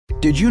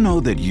Did you know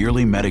that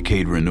yearly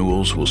Medicaid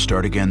renewals will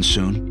start again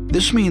soon?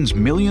 This means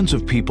millions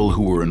of people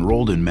who were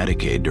enrolled in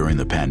Medicaid during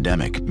the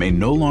pandemic may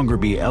no longer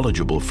be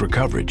eligible for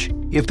coverage.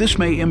 If this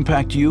may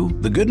impact you,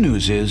 the good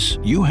news is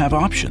you have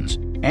options.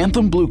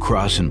 Anthem Blue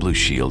Cross and Blue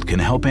Shield can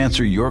help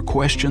answer your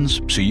questions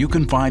so you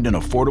can find an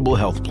affordable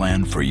health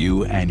plan for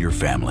you and your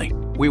family.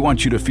 We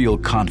want you to feel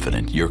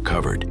confident you're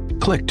covered.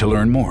 Click to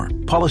learn more.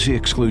 Policy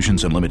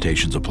exclusions and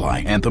limitations apply.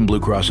 Anthem Blue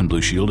Cross and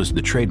Blue Shield is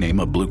the trade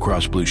name of Blue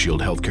Cross Blue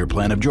Shield Healthcare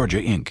Plan of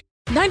Georgia, Inc.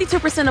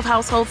 92% of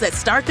households that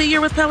start the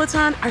year with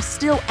Peloton are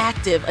still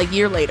active a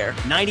year later.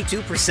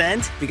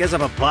 92% because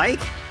of a bike?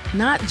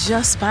 Not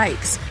just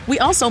bikes. We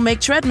also make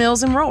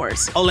treadmills and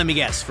rowers. Oh, let me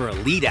guess, for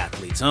elite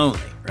athletes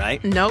only,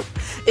 right? Nope.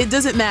 It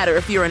doesn't matter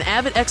if you're an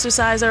avid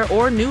exerciser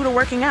or new to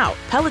working out.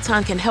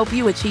 Peloton can help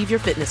you achieve your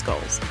fitness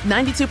goals.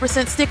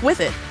 92% stick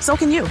with it. So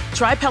can you.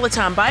 Try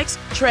Peloton bikes,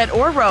 tread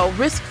or row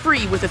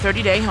risk-free with a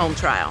 30-day home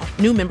trial.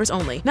 New members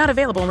only. Not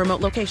available in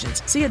remote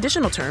locations. See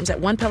additional terms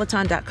at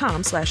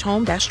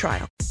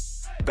onepeloton.com/home-trial.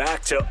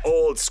 Back to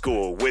Old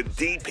School with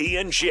DP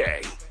and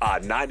J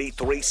on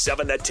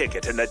 93.7 The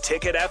Ticket and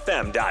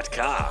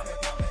theticketfm.com.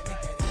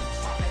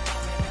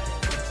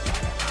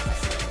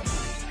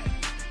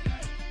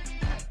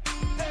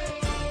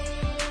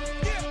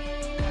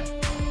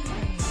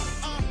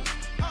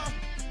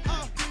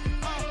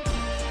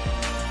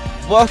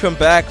 Welcome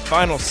back.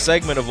 Final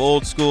segment of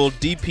Old School.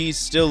 DP's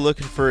still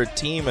looking for a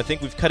team. I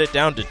think we've cut it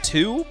down to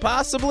 2,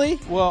 possibly.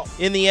 Well,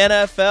 in the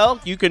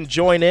NFL, you can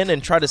join in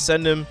and try to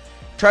send him.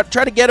 Try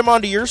to get him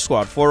onto your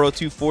squad.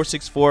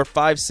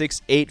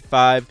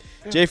 402-464-5685.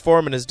 Jay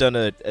Foreman has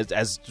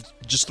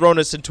just thrown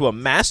us into a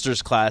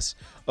master's class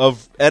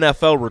of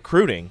NFL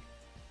recruiting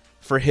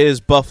for his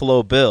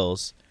Buffalo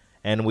Bills.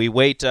 And we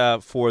wait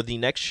for the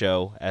next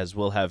show, as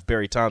we'll have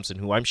Barry Thompson,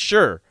 who I'm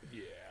sure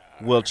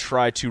will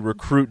try to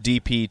recruit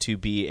DP to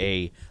be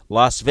a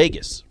Las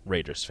Vegas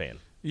Raiders fan.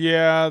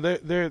 Yeah,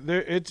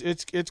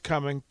 it's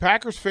coming.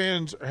 Packers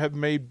fans have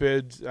made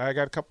bids. I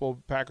got a couple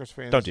of Packers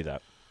fans. Don't do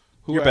that.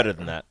 You're better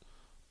than that.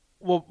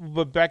 Well,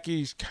 but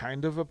Becky's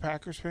kind of a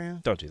Packers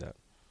fan. Don't do that.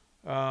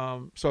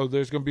 So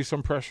there's going to be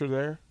some pressure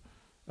there.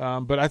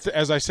 But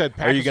as I said,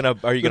 Packers, are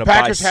you gonna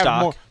buy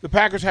stock? The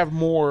Packers have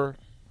more.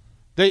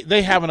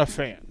 They have enough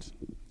fans.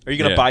 Are you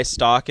going to buy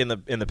stock in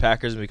the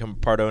Packers and become a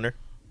part owner?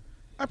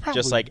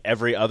 Just like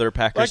every other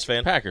Packers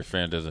fan? Packers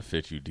fan doesn't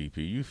fit you, DP.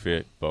 You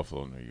fit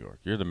Buffalo, New York.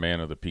 You're the man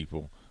of the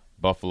people.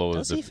 Buffalo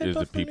is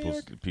the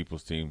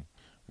people's team.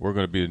 We're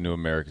going to be the new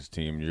America's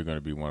team. You're going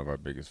to be one of our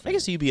biggest fans. I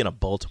guess you being a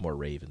Baltimore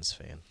Ravens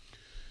fan.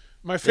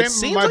 It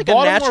seems like a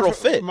natural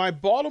fit. My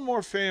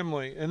Baltimore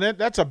family, and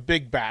that's a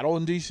big battle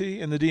in D.C.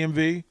 and the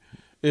DMV,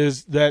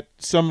 is that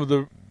some of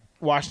the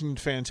Washington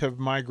fans have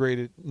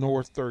migrated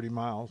north 30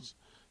 miles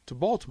to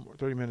Baltimore,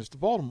 30 minutes to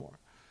Baltimore.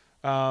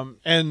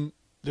 And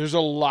there's a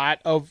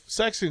lot of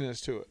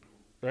sexiness to it,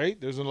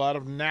 right? There's a lot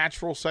of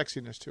natural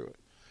sexiness to it.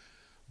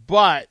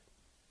 But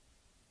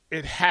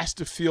it has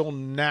to feel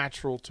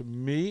natural to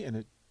me, and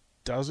it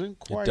doesn't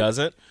quite. It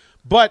doesn't?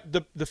 But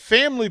the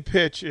family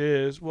pitch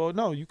is, well,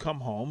 no, you come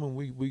home, and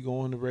we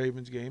go into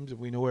Ravens games, and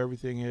we know where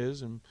everything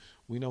is, and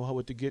we know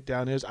what the get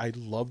down is. I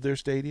love their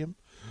stadium.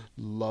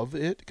 Love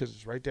it because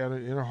it's right down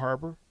in Inner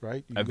Harbor,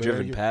 right? I've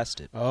driven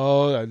past it.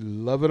 Oh, I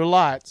love it a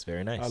lot. It's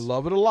very nice. I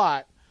love it a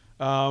lot.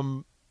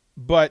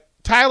 But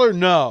Tyler,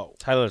 no.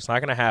 Tyler, it's not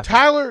going to happen.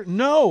 Tyler,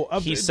 no.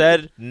 He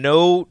said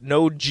no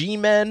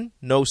G-men,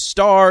 no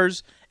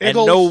stars,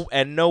 Eagles,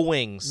 and no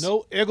wings.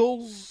 No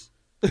Eagles.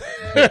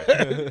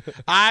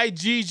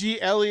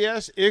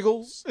 Iggles,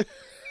 Eagles.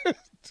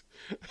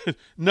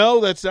 No,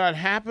 that's not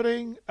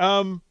happening.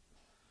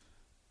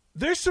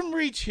 There's some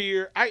reach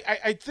here.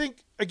 I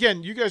think,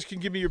 again, you guys can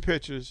give me your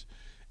pitches,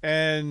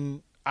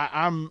 and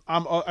I'm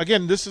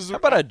again, this is how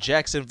about a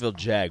Jacksonville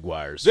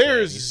Jaguars?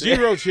 There's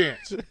zero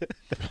chance.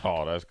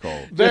 Oh, that's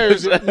cold.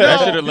 That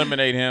should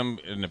eliminate him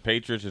in the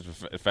Patriots is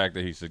the fact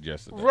that he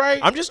suggested that. Right.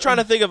 I'm just trying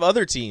to think of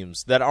other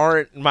teams that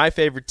aren't my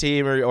favorite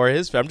team or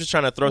his. I'm just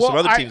trying to throw some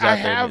other teams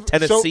out there.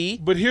 Tennessee.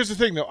 But here's the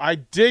thing, though. I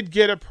did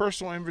get a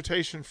personal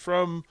invitation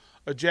from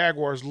a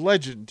Jaguars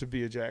legend to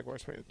be a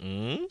Jaguars fan.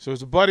 Mm-hmm. So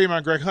it's a buddy of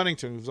mine, Greg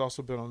Huntington, who's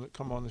also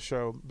come on the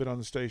show, been on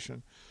the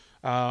station.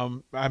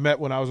 I met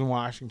when I was in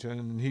Washington,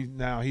 and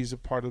he's a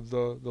part of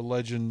the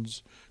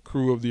Legends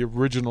crew of the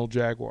original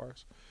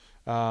Jaguars.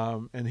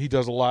 And he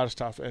does a lot of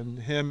stuff.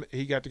 And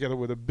he got together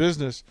with a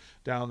business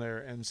down there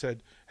and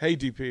said, hey,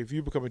 DP, if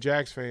you become a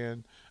Jags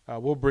fan,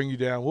 we'll bring you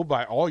down. We'll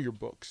buy all your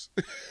books.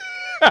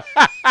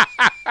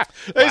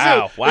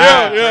 Wow.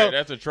 Yeah.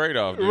 That's a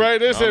trade-off, dude. Right.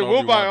 They said,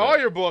 we'll buy all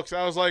your books.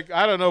 I was like,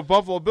 I don't know.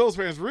 Buffalo Bills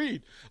fans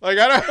read. Like,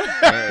 I don't.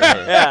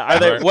 Yeah.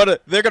 They're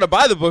going to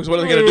buy the books. What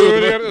are they going to do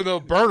with them? They'll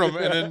burn them,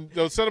 and then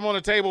they'll set them on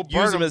a table,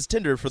 use them as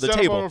tinder for the set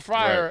table. them on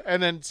fire. Right.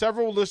 And then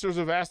several listeners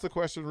have asked the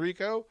question,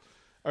 Rico,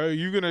 are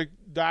you going to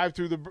dive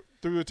through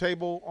the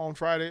table on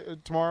Friday,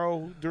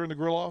 tomorrow, during the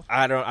grill-off?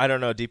 I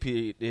don't know,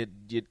 DP.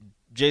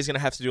 Jay's going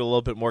to have to do a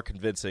little bit more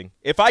convincing.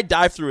 If I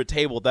dive through a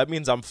table, that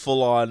means I'm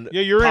full on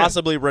you're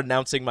possibly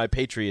renouncing my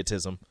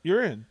patriotism.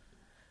 You're in.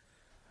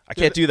 I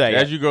can't do that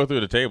as yet. you go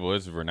through the table,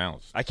 it's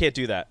renounced. I can't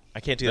do that.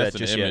 I can't do That's that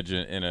just an image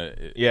yet. in a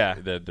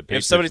The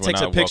if somebody takes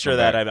a picture of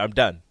that, I'm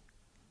done.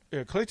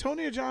 Yeah,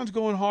 Claytonia John's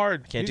going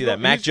hard. Can't do that.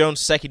 Mac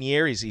Jones' second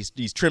year,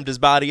 he's trimmed his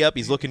body up.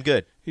 He's looking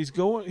good.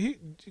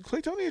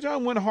 Claytonia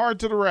John went hard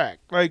to the rack.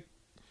 Like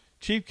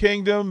Chief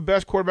Kingdom,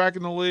 best quarterback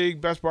in the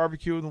league, best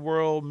barbecue in the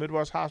world,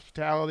 Midwest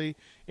hospitality,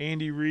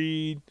 Andy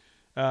Reid.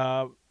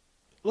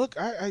 Look,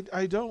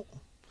 I don't.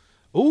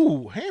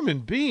 Ooh, ham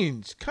and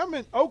beans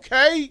coming.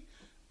 Okay,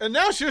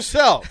 announce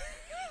yourself.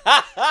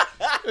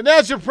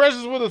 Announce your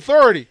presence with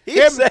authority.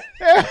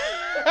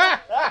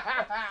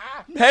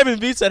 Ham and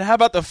Beans said, "How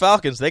about the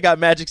Falcons? They got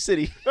Magic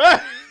City."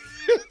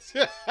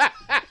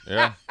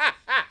 Yeah.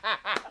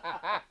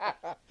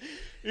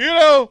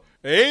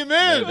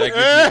 Amen.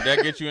 That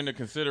gets you into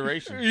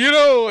consideration.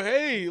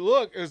 Hey,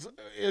 look,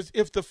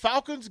 if the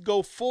Falcons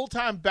go full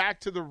time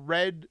back to the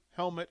red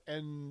helmet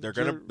and they're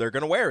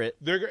gonna wear it.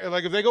 They're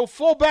like if they go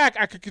full back,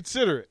 I could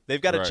consider it. They've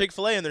got a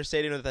Chick-fil-A in their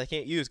stadium that they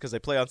can't use because they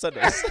play on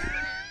Sundays.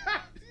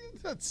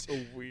 That's so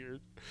weird.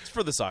 It's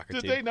for the soccer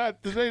team. Did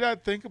they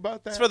not think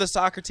about that? It's for the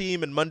soccer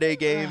team and Monday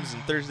games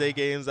and Thursday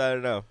games. I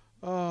don't know.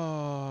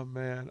 Oh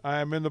man, I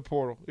am in the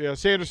portal. Yeah,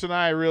 Sanderson,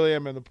 I really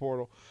am in the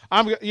portal.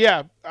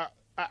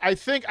 I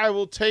think I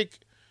will take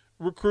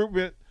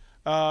recruitment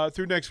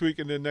through next week,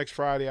 and then next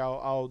Friday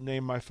I'll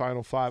name my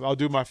final 5. I'll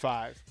do my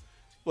 5.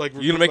 Like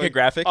you gonna make a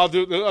graphic? I'll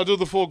do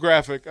the full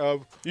graphic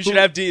of. You should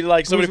have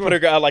somebody put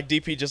a like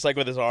DP just like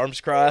with his arms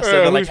crossed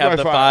and then like have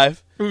the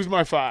 5. Who's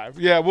my 5?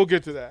 Yeah, we'll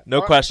get to that.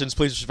 No questions.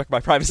 Please respect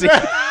my privacy.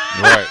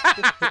 Right.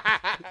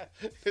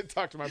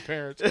 Talk to my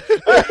parents.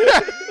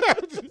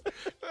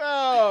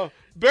 Oh,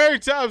 Barry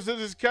Thompson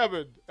is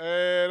coming,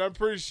 and I'm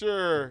pretty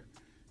sure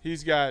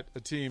he's got a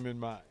team in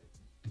mind.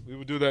 We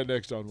will do that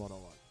next on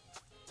 101.